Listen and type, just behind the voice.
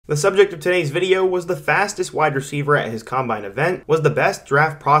The subject of today's video was the fastest wide receiver at his combine event, was the best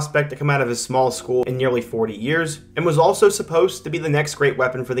draft prospect to come out of his small school in nearly 40 years, and was also supposed to be the next great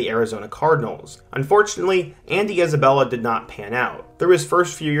weapon for the Arizona Cardinals. Unfortunately, Andy Isabella did not pan out. Through his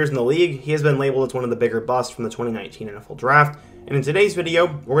first few years in the league, he has been labeled as one of the bigger busts from the 2019 NFL Draft, and in today's video,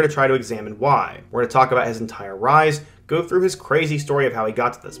 we're going to try to examine why. We're going to talk about his entire rise, go through his crazy story of how he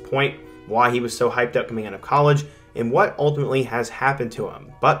got to this point, why he was so hyped up coming out of college, and what ultimately has happened to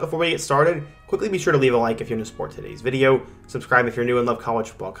him. But before we get started, quickly be sure to leave a like if you're new to support today's video, subscribe if you're new and love college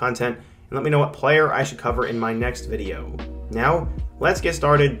football content, and let me know what player I should cover in my next video. Now, let's get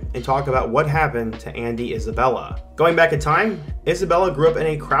started and talk about what happened to Andy Isabella. Going back in time, Isabella grew up in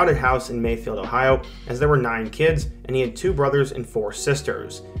a crowded house in Mayfield, Ohio, as there were 9 kids, and he had 2 brothers and 4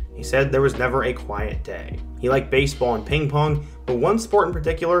 sisters. He said there was never a quiet day. He liked baseball and ping pong, but one sport in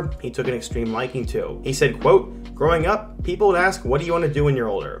particular he took an extreme liking to. He said, quote, "Growing up, people would ask, what do you want to do when you're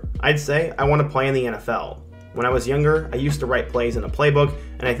older? I'd say, I want to play in the NFL. When I was younger, I used to write plays in a playbook,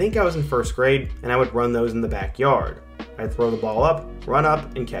 and I think I was in 1st grade, and I would run those in the backyard. I'd throw the ball up, run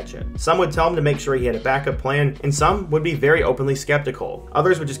up, and catch it." Some would tell him to make sure he had a backup plan, and some would be very openly skeptical.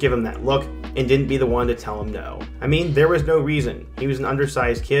 Others would just give him that look and didn't be the one to tell him no. I mean, there was no reason. He was an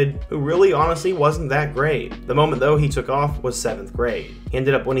undersized kid who really honestly wasn't that great. The moment though he took off was 7th grade. He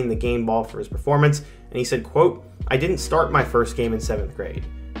ended up winning the game ball for his performance, and he said, quote, "I didn't start my first game in 7th grade.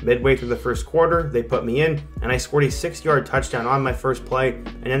 Midway through the first quarter, they put me in, and I scored a 6-yard touchdown on my first play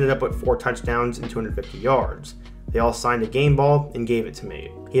and ended up with 4 touchdowns and 250 yards. They all signed a game ball and gave it to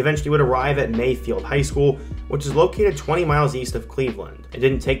me." He eventually would arrive at Mayfield High School, which is located 20 miles east of Cleveland. It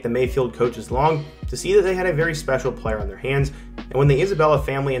didn't take the Mayfield coaches long to see that they had a very special player on their hands, and when the Isabella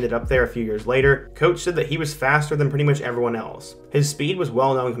family ended up there a few years later, coach said that he was faster than pretty much everyone else. His speed was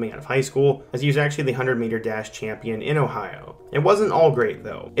well known coming out of high school, as he was actually the 100-meter dash champion in Ohio. It wasn't all great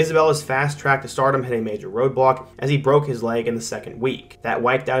though. Isabella's fast track to stardom hit a major roadblock as he broke his leg in the 2nd week. That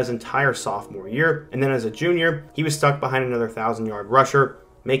wiped out his entire sophomore year, and then as a junior, he was stuck behind another 1,000-yard rusher,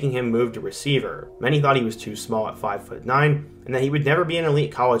 making him move to receiver. Many thought he was too small at 5'9", and that he would never be an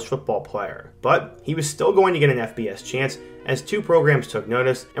elite college football player. But he was still going to get an FBS chance, as 2 programs took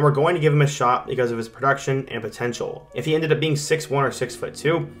notice and were going to give him a shot because of his production and potential. If he ended up being 6'1" or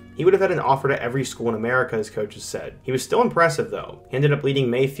 6'2", he would have had an offer to every school in America, as coaches said. He was still impressive though. He ended up leading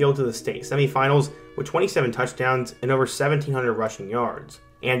Mayfield to the state semifinals with 27 touchdowns and over 1,700 rushing yards.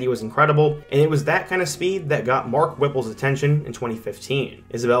 Andy was incredible, and it was that kind of speed that got Mark Whipple's attention in 2015.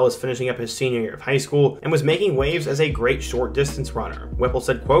 Isabella was finishing up his senior year of high school and was making waves as a great short distance runner. Whipple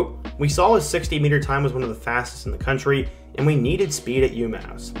said, quote, "We saw his 60-meter time was one of the fastest in the country, and we needed speed at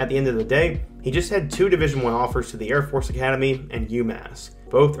UMass. At the end of the day, he just had 2 Division I offers to the Air Force Academy and UMass.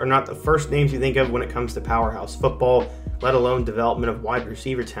 Both are not the first names you think of when it comes to powerhouse football, let alone development of wide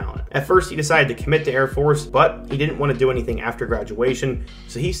receiver talent. At first, he decided to commit to Air Force, but he didn't want to do anything after graduation,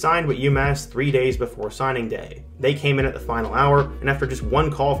 so he signed with UMass 3 days before signing day. They came in at the final hour, and after just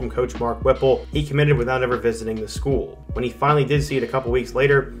 1 call from Coach Mark Whipple, he committed without ever visiting the school. When he finally did see it a couple weeks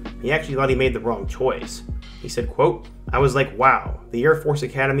later, he actually thought he made the wrong choice. He said, quote, "I was like, wow, the Air Force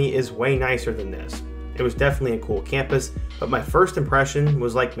Academy is way nicer than this. It was definitely a cool campus, but my first impression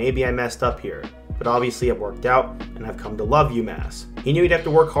was like maybe I messed up here. But obviously it worked out, and I've come to love UMass." He knew he'd have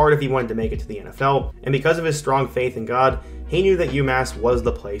to work hard if he wanted to make it to the NFL, and because of his strong faith in God, he knew that UMass was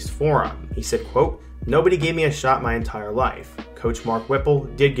the place for him. He said, quote, "Nobody gave me a shot my entire life. Coach Mark Whipple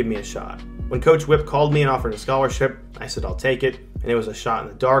did give me a shot. When Coach Whip called me and offered a scholarship, I said I'll take it, and it was a shot in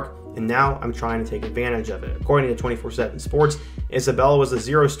the dark, and now I'm trying to take advantage of it." According to 24/7 Sports, Isabella was a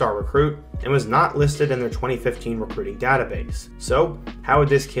 0-star recruit and was not listed in their 2015 recruiting database. So, how would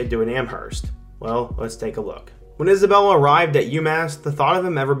this kid do in Amherst? Well, let's take a look. When Isabella arrived at UMass, the thought of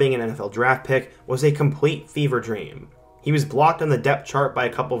him ever being an NFL draft pick was a complete fever dream. He was blocked on the depth chart by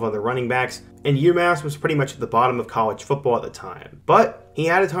a couple of other running backs, and UMass was pretty much at the bottom of college football at the time. But he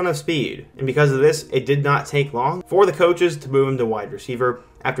had a ton of speed, and because of this, it did not take long for the coaches to move him to wide receiver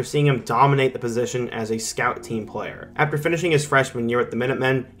after seeing him dominate the position as a scout team player. After finishing his freshman year at the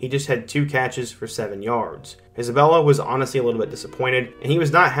Minutemen, he just had 2 catches for 7 yards. Isabella was honestly a little bit disappointed, and he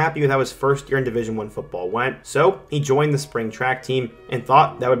was not happy with how his first year in Division I football went, so he joined the spring track team and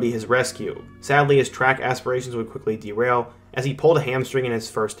thought that would be his rescue. Sadly, his track aspirations would quickly derail as he pulled a hamstring in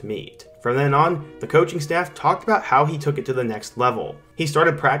his first meet. From then on, the coaching staff talked about how he took it to the next level. He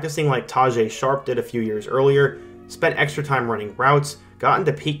started practicing like Tajay Sharp did a few years earlier, spent extra time running routes, got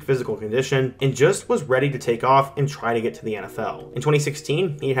into peak physical condition, and just was ready to take off and try to get to the NFL. In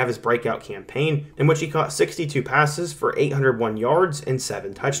 2016, he'd have his breakout campaign, in which he caught 62 passes for 801 yards and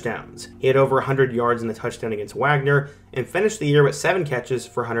 7 touchdowns. He had over 100 yards in the touchdown against Wagner, and finished the year with 7 catches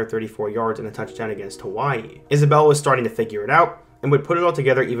for 134 yards and a touchdown against Hawaii. Isabella was starting to figure it out, and would put it all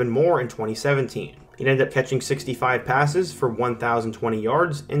together even more in 2017. He'd ended up catching 65 passes for 1,020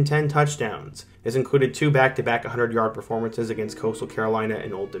 yards and 10 touchdowns. This included 2 back-to-back 100-yard performances against Coastal Carolina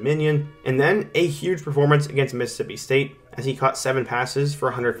and Old Dominion, and then a huge performance against Mississippi State as he caught 7 passes for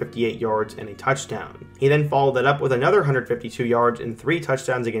 158 yards and a touchdown. He then followed that up with another 152 yards and 3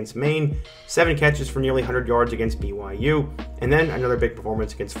 touchdowns against Maine, 7 catches for nearly 100 yards against BYU, and then another big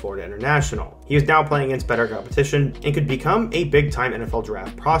performance against Florida International. He was now playing against better competition and could become a big-time NFL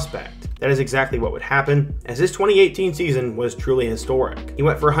draft prospect. That is exactly what would happen, as his 2018 season was truly historic. He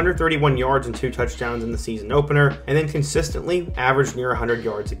went for 131 yards and 2 touchdowns in the season opener, and then consistently averaged near 100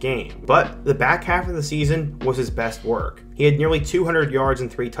 yards a game. But the back half of the season was his best work. He had nearly 200 yards and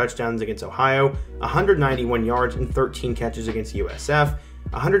 3 touchdowns against Ohio, 191 yards and 13 catches against USF,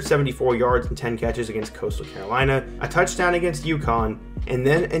 174 yards and 10 catches against Coastal Carolina, a touchdown against UConn, and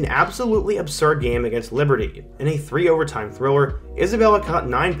then an absolutely absurd game against Liberty. In a 3-overtime thriller, Isabella caught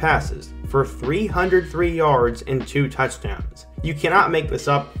 9 passes for 303 yards and 2 touchdowns. You cannot make this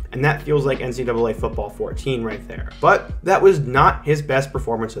up, and that feels like NCAA Football 14 right there. But that was not his best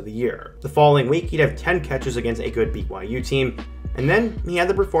performance of the year. The following week, he'd have 10 catches against a good BYU team, and then he had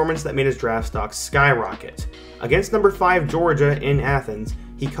the performance that made his draft stock skyrocket. Against number 5 Georgia in Athens,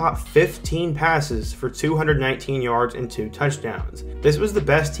 he caught 15 passes for 219 yards and 2 touchdowns. This was the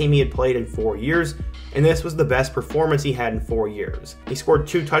best team he had played in 4 years, and this was the best performance he had in 4 years. He scored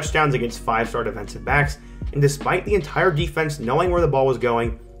 2 touchdowns against 5-star defensive backs, and despite the entire defense knowing where the ball was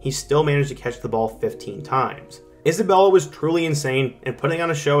going, he still managed to catch the ball 15 times. Isabella was truly insane, and putting on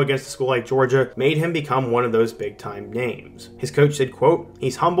a show against a school like Georgia made him become one of those big-time names. His coach said, quote,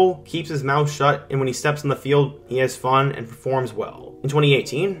 "He's humble, keeps his mouth shut, and when he steps on the field, he has fun and performs well." In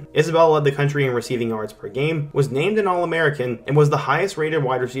 2018, Isabella led the country in receiving yards per game, was named an All-American, and was the highest-rated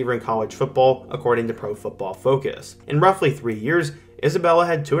wide receiver in college football, according to Pro Football Focus. In roughly 3 years, Isabella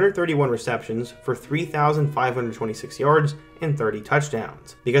had 231 receptions for 3,526 yards and 30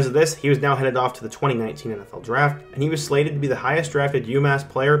 touchdowns. Because of this, he was now headed off to the 2019 NFL Draft, and he was slated to be the highest drafted UMass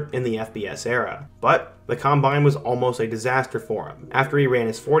player in the FBS era. But the Combine was almost a disaster for him. After he ran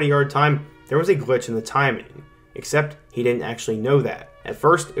his 40-yard time, there was a glitch in the timing. Except he didn't actually know that. At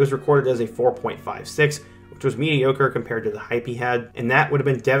first, it was recorded as a 4.56, which was mediocre compared to the hype he had, and that would have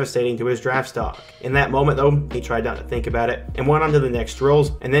been devastating to his draft stock. In that moment though, he tried not to think about it, and went on to the next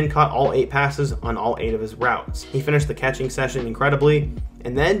drills, and then caught all 8 passes on all 8 of his routes. He finished the catching session incredibly,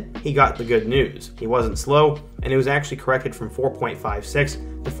 and then he got the good news. He wasn't slow, and it was actually corrected from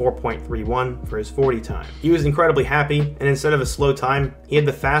 4.56 to 4.31 for his 40 time. He was incredibly happy, and instead of a slow time, he had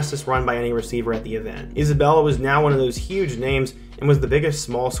the fastest run by any receiver at the event. Isabella was now one of those huge names and was the biggest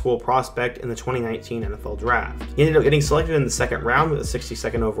small school prospect in the 2019 NFL Draft. He ended up getting selected in the 2nd round with a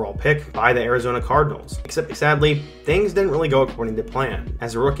 62nd overall pick by the Arizona Cardinals. Except sadly, things didn't really go according to plan.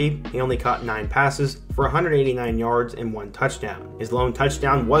 As a rookie, he only caught 9 passes for 189 yards and 1 touchdown. His lone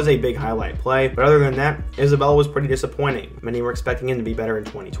touchdown was a big highlight play, but other than that, Isabella was pretty disappointing. Many were expecting him to be better in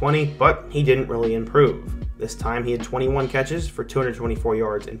 2020, but he didn't really improve. This time he had 21 catches for 224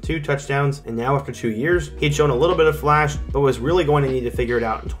 yards and 2 touchdowns, and now after 2 years, he had shown a little bit of flash, but was really going to need to figure it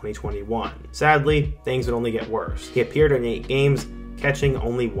out in 2021. Sadly, things would only get worse. He appeared in 8 games, catching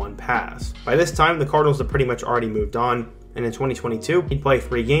only 1 pass. By this time, the Cardinals had pretty much already moved on, and in 2022, he'd play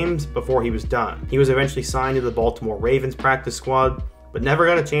 3 games before he was done. He was eventually signed to the Baltimore Ravens practice squad, but never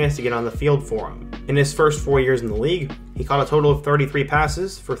got a chance to get on the field for him. In his first 4 years in the league, he caught a total of 33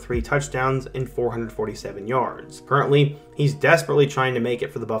 passes for 3 touchdowns and 447 yards. Currently, he's desperately trying to make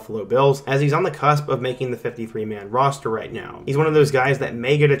it for the Buffalo Bills, as he's on the cusp of making the 53-man roster right now. He's one of those guys that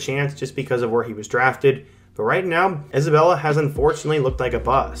may get a chance just because of where he was drafted, but right now, Isabella has unfortunately looked like a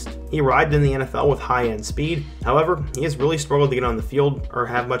bust. He arrived in the NFL with high-end speed, however, he has really struggled to get on the field or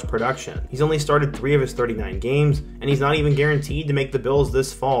have much production. He's only started 3 of his 39 games, and he's not even guaranteed to make the Bills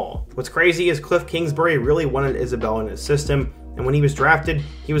this fall. What's crazy is Cliff Kingsbury really wanted Isabella in his system, and when he was drafted,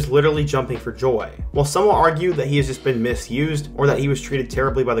 he was literally jumping for joy. While some will argue that he has just been misused or that he was treated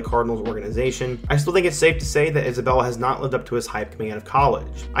terribly by the Cardinals organization, I still think it's safe to say that Isabella has not lived up to his hype coming out of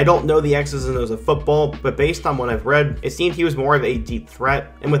college. I don't know the X's and O's of football, but based on what I've read, it seemed he was more of a deep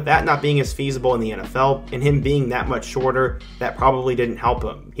threat, and with that not being as feasible in the NFL, and him being that much shorter, that probably didn't help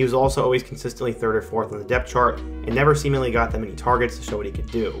him. He was also always consistently 3rd or 4th on the depth chart, and never seemingly got that many targets to show what he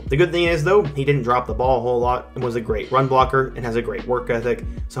could do. The good thing is though, he didn't drop the ball a whole lot, and was a great run blocker and has a great work ethic,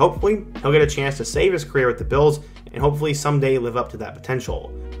 so hopefully he'll get a chance to save his career with the Bills and hopefully someday live up to that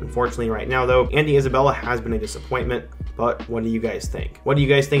potential. Unfortunately right now though, Andy Isabella has been a disappointment, but what do you guys think? What do you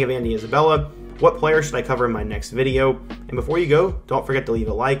guys think of Andy Isabella? What player should I cover in my next video? And before you go, don't forget to leave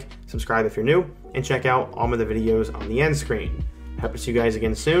a like, subscribe if you're new, and check out all of the videos on the end screen. Hope to see you guys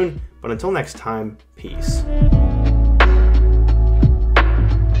again soon, but until next time, peace.